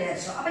ഉണ്ടെന്ന്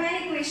വിചാരിച്ചോ. അപ്പൊ ഞാൻ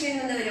ഇക്വേഷൻ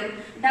എന്ത് വരും,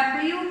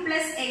 W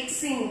plus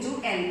X into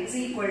L is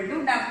equal to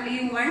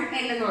W1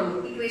 L എന്ന് വന്നു.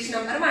 Equation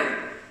number 1.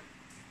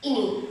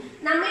 ഇനി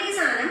നമ്മൾ ഈ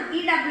സാധനം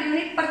ഈ W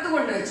ഇപ്പുറത്ത്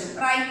കൊണ്ടുവച്ചു.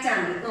 റൈറ്റ്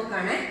ആമിൽ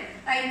നോക്കാണ്,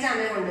 റൈറ്റ്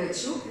ആമിൽ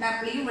കൊണ്ടുവച്ചു.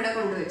 W ഇവിടെ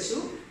കൊണ്ടുവച്ചു.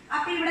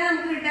 അപ്പൊ ഇവിടെ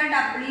നമുക്ക് കിട്ടുക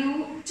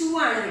W2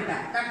 ആണ് കിട്ടുക.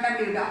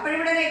 W2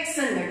 അപ്പോഴിവിടെ ഒരു എക്സ്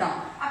ഉണ്ട് കേട്ടോ.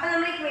 അപ്പൊ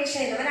നമ്മൾ ഇക്വേഷൻ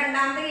എഴുതുമ്പോൾ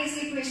രണ്ടാമത്തെ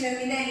കേസിൽ ഇക്വേഷൻ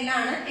എഴുതുന്നത് L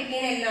ആണ്,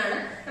 എഗെയിൻ L ആണ്.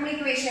 നമ്മൾ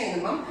ഇക്വേഷൻ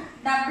എഴുതുമ്പോൾ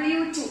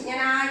W2,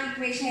 ഞാൻ ആ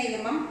ഇക്വേഷൻ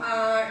എഴുതുമ്പോൾ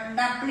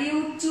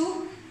W2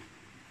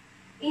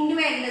 into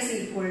L is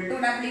equal to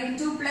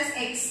W2 plus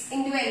X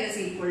into L is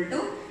equal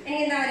to ഇനി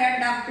എന്താ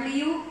പറയുക,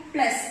 W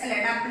plus അല്ലെ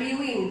W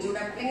into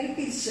W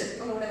തിരിച്ച്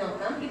ഒന്നുകൂടെ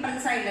നോക്കാം.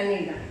 ഇപ്പുറത്തെ സൈഡിൽ തന്നെ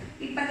എഴുതാം.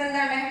 ഇപ്പുറത്തെ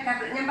എന്താണ്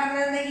ഞാൻ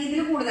പറഞ്ഞത്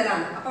ഇതിൽ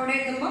കൂടുതലാണ്. അപ്പൊ അവിടെ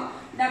എഴുതുമ്പോൾ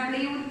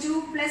W2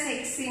 plus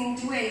X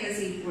into L is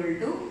equal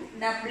to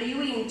W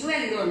into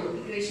L എന്ന് വന്നു.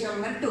 Equation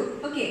number 2.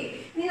 ഓക്കെ,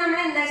 ഇനി നമ്മൾ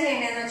എന്താ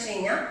ചെയ്യേണ്ടതെന്ന് വെച്ച്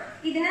കഴിഞ്ഞാൽ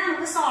ഇതിനെ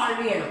നമുക്ക്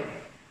സോൾവ് ചെയ്യണം.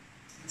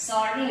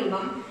 സോൾവ്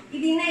ചെയ്യുമ്പം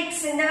ഇതിന്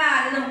എക്സിന്റെ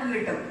വാല്യൂ നമുക്ക്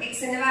കിട്ടും.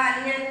 എക്സിന്റെ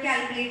വാല്യൂ ഞാൻ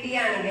കാൽക്കുലേറ്റ്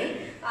ചെയ്യുകയാണെങ്കിൽ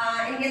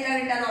എനിക്ക് എന്താ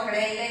കിട്ടാൻ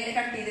നോക്കണേ, എല്ലാം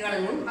കട്ട് ചെയ്ത്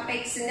കളഞ്ഞു. അപ്പൊ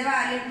എക്സിന്റെ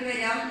വാല്യൂ എനിക്ക്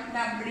വരാം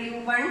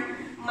W1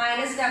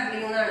 മൈനസ് W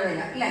എന്നാണ്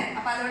വരിക അല്ലെ.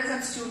 അപ്പൊ അതോടെ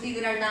സബ്സ്റ്റിറ്റ്യൂട്ട് ചെയ്തു,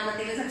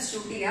 രണ്ടാമത്തേക്ക്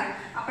സബ്സ്റ്റിറ്റ്യൂട്ട് ചെയ്യുക.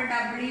 അപ്പൊ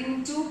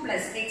W2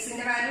 പ്ലസ്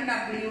എക്സിന്റെ വാല്യൂ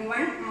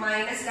W1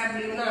 മൈനസ്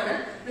W എന്നാണ്,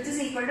 which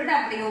is equal to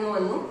W എന്ന്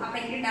വന്നു. അപ്പൊ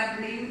എനിക്ക്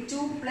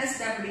W2 plus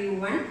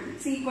W1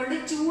 is equal to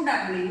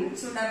 2W.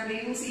 So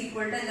W is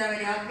equal to എന്താ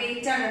വരിക,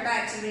 വെയിറ്റ് ആണ് കേട്ടോ,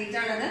 ആക്ച്വൽ വെയിറ്റ്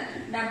ആണത്.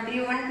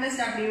 W1 plus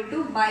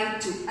W2 by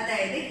 2.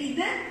 അതായത്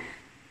ഇത്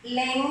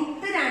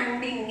ലെങ്ത്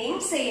രണ്ടിന്റെയും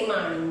സെയിം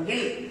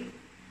ആണെങ്കിൽ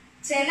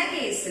ചില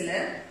കേസില്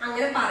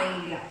അങ്ങനെ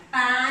പറയില്ല,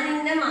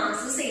 പാനിന്റെ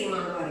മാസ് സെയിം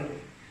ആണെന്ന് പറയും.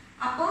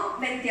 അപ്പൊ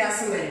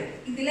വ്യത്യാസം വരും.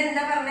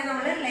 ഇതിലെന്താ പറഞ്ഞത്,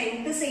 നമ്മള്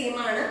ലെങ്ത് സെയിം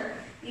ആണ്,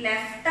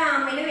 ലെഫ്റ്റ്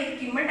ആമില്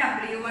വെക്കുമ്പോ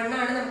W1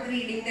 ആണ് നമുക്ക്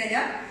റീഡിംഗ്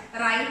തരിക,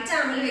 റൈറ്റ്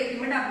ആമിൽ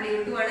വെക്കുമ്പോ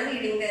W2 ആണ്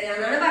റീഡിംഗ് തരിക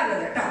എന്നാണ്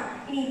പറഞ്ഞത് കേട്ടോ.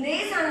 ഇനി ഇതേ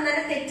സാധനം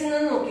തന്നെ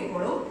തെറ്റുന്നത്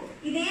നോക്കിക്കോളൂ.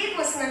 ഇതേ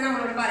ക്വസ്റ്റൻ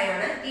നമ്മളോട്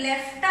പറയാണ്,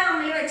 ലെഫ്റ്റ്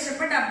ആമിൽ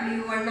വെച്ചപ്പോ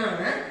W1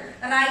 ആണ്,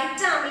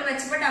 റൈറ്റ് ആമിൽ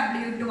വെച്ചപ്പോ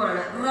W2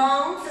 ആണ്.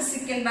 റോങ്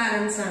ഫിസിക്കൽ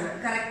ബാലൻസ് ആണ്,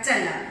 കറക്റ്റ്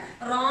അല്ല.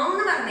 റോങ്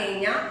എന്ന് പറഞ്ഞു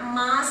കഴിഞ്ഞാൽ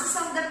masses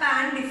of the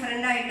pan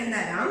different ആയിട്ടും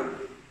തരാം,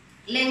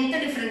 ലെങ്ത്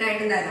ഡിഫറെന്റ്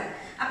ആയിട്ടും തരാം.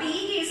 അപ്പൊ ഈ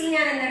കേസിൽ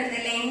ഞാൻ എന്താ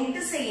എടുത്തത്,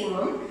 length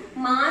സെയിമും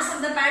mass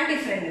of the pan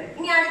ഡിഫറെന്റും.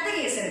 ഇനി അടുത്ത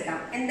കേസ് എടുക്കാം,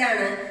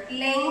 എന്താണ്,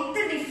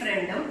 length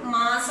ഡിഫറെന്റും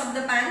mass of the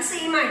pan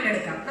same ആയിട്ട്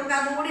എടുക്കാം. നമുക്ക്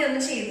അതുകൂടി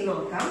ഒന്ന് ചെയ്ത്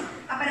നോക്കാം.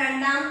 അപ്പൊ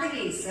രണ്ടാമത്തെ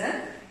കേസ്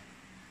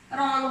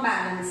റോങ്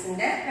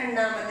ബാലൻസിന്റെ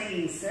രണ്ടാമത്തെ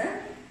case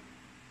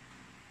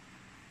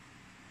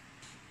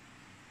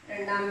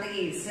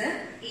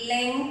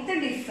length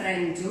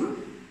ഡിഫറെന്റും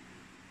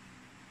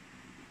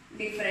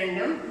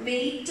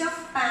weight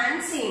of pan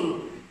same.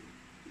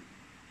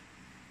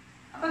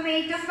 അപ്പൊ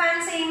വെയിറ്റ് ഓഫ് പാൻ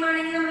സെയിം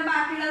ആണെങ്കിൽ നമ്മൾ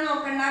ബാക്കിയുള്ളത്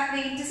നോക്കണ്ട,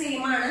 വെയിറ്റ്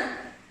സെയിം ആണ്.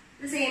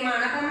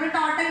 അപ്പൊ നമ്മൾ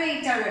ടോട്ടൽ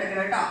വെയിറ്റ് ആണ്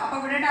എടുക്കണം കേട്ടോ. അപ്പൊ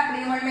ഇവിടെ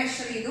W1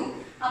 മെഷർ ചെയ്തു,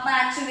 അപ്പൊ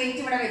ആക്ച്വൽ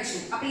വെയിറ്റ് ഇവിടെ വെച്ചു.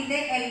 അപ്പൊ ഇത്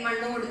L1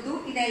 കൊടുത്തു,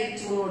 ഇത്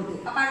L2 കൊടുത്തു.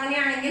 അപ്പൊ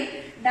അങ്ങനെയാണെങ്കിൽ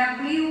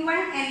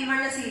W1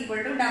 L1 is equal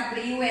to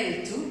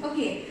WL2.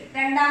 Okay,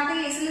 രണ്ടാമത്തെ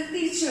കേസിൽ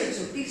തിരിച്ചു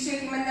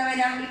വെക്കുമ്പോ എന്താ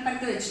വരാം,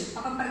 ഇപ്പുറത്ത് വെച്ചു.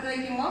 അപ്പൊ ഇപ്പുറത്ത്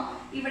വെക്കുമ്പോ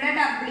ഇവിടെ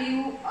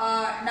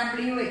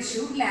W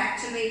വെച്ചു,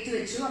 ആക്ച്വൽ വെയിറ്റ്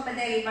വെച്ചു. അപ്പൊ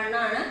ഇത് L1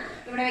 ആണ്.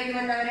 ഇവിടെ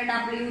വെക്കുമ്പോ എന്താ വരാ,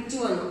 W2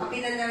 വന്നു. അപ്പൊ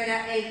ഇതെന്താ വരാ,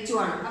 L2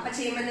 ആണ്. അപ്പൊ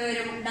ചെയ്യുമ്പോ എന്ത്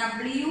വരും,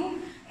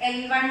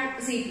 L1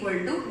 is equal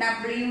to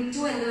W2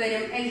 എന്ന്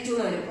വരും, L2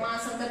 എന്ന് വരും.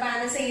 Mass of the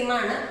pan same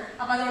ആണ്.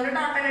 അപ്പൊ അതുകൊണ്ട്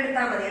ടോട്ടൽ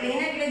എടുത്താൽ മതി,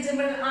 അല്ലെങ്കിൽ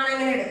നെഗ്ലിജിബിൾ ആണ്,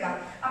 അങ്ങനെ എടുക്കാം.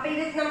 അപ്പൊ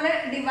ഇത് നമ്മൾ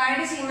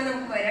ഡിവൈഡ് ചെയ്യുമ്പോൾ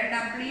നമുക്ക് വരാം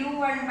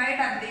W1 by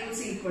W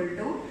is equal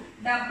to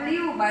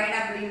W by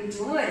W2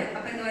 എന്ന് വരും.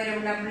 അപ്പൊ എന്ത് വരും,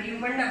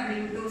 W1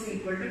 W2 is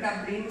equal to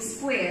W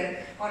square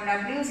or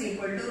W is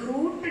equal to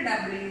root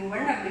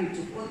W1 W2.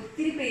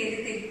 ഒത്തിരി പേര്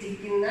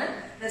തെറ്റിക്കുന്ന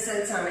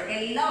റിസൾട്ട്സ് ആണ്.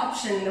 എല്ലാ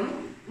ഓപ്ഷനിലും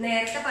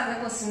നേരത്തെ പറഞ്ഞ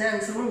ക്വസ്റ്റിന്റെ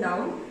ആൻസറും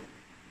ഉണ്ടാവും,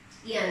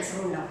 ഈ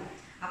ആൻസറും ഉണ്ടാവും.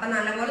 അപ്പൊ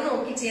നല്ലപോലെ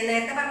നോക്കി ചെയ്യാം.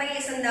 നേരത്തെ പറഞ്ഞ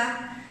കേസ് എന്താ,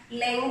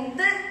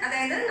 ലെങ്ത്,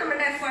 അതായത്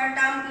നമ്മുടെ എഫേർട്ട്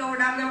ആം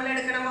ലോഡ് ആം നമ്മൾ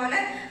എടുക്കണ പോലെ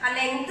ആ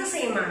ലെങ്ത്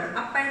സെയിം ആണ്.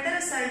 അപ്പോഴത്തെ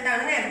റിസൾട്ട്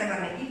ആണ് നേരത്തെ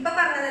പറഞ്ഞത്. ഇപ്പൊ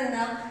പറഞ്ഞത്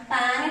എന്താ,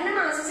 പാനിന്റെ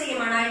മാസ് സെയിം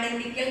ആണ്,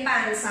 ഐഡന്റിക്കൽ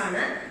പാൻസ്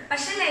ആണ്,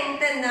 പക്ഷെ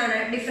ലെങ്ത് എന്താണ്,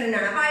 ഡിഫറെന്റ്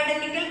ആണ്. അപ്പൊ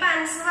ഐഡന്റിക്കൽ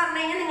പാൻസ് എന്ന് പറഞ്ഞു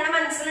കഴിഞ്ഞാൽ നിങ്ങളുടെ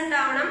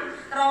മനസ്സിലുണ്ടാവണം,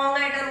 റോങ്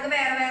ആയിട്ട് നമുക്ക്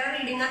വേറെ വേറെ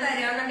റീഡിംഗ്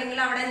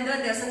തരാന്നുണ്ടെങ്കിൽ അവിടെ എന്ത്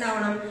വ്യത്യാസം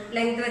ഉണ്ടാവണം,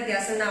 ലെങ്ത്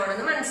വ്യത്യാസം ഉണ്ടാവണം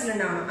എന്ന്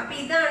മനസ്സിലുണ്ടാവണം. അപ്പൊ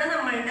ഇതാണ്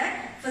നമ്മളുടെ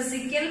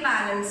ഫിസിക്കൽ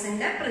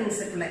ബാലൻസിന്റെ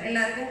പ്രിൻസിപ്പിൾ.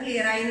 എല്ലാവർക്കും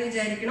ക്ലിയർ ആയി എന്ന്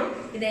വിചാരിക്കണം.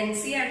 ഇത്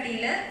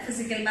NCERT-യില്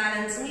ഫിസിക്കൽ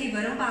ബാലൻസും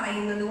ലിവറും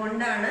പറയുന്നത്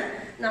കൊണ്ടാണ്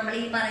നമ്മൾ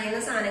ഈ പറയുന്ന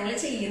സാധനങ്ങൾ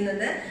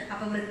ചെയ്യുന്നത്.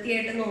 അപ്പൊ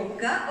വൃത്തിയായിട്ട്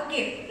നോക്കുക.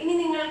 ഓക്കെ, ഇനി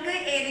നിങ്ങൾക്ക്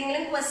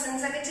ഏതെങ്കിലും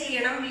ക്വസ്റ്റ്യൻസ് ഒക്കെ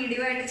ചെയ്യണം,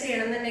 വീഡിയോ ആയിട്ട്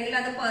ചെയ്യണം എന്നുണ്ടെങ്കിൽ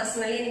അത്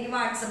പേഴ്സണലി എനിക്ക്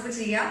വാട്സപ്പ്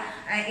ചെയ്യാം.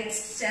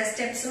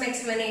 സ്റ്റെപ്സും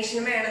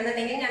എക്സ്പ്ലനേഷനും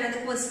വേണമെന്നുണ്ടെങ്കിൽ ഞാനത്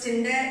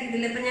ക്വസ്റ്റ്യന്റെ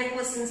ഇതിലിപ്പോ ഞാൻ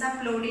ക്വസ്റ്റ്യൻസ്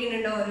അപ്ലോഡ്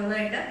ചെയ്യുന്നുണ്ട്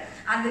ഓരോന്നായിട്ട്.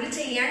 അതിൽ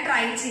ചെയ്യാൻ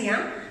ട്രൈ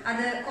ചെയ്യാം.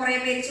 അത് കുറെ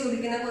പേര്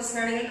ചോദിക്കുന്ന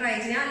ക്വസ്റ്റ്യൻ ആണെങ്കിൽ ട്രൈ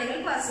ചെയ്യാം,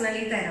 അല്ലെങ്കിൽ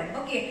പേഴ്സണലി തരാം.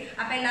 ഓക്കെ,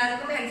 അപ്പൊ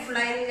എല്ലാവർക്കും ഹെൽപ്ഫുൾ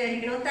ആയി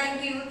വിചാരിക്കുന്നു.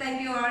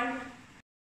 Thank you all.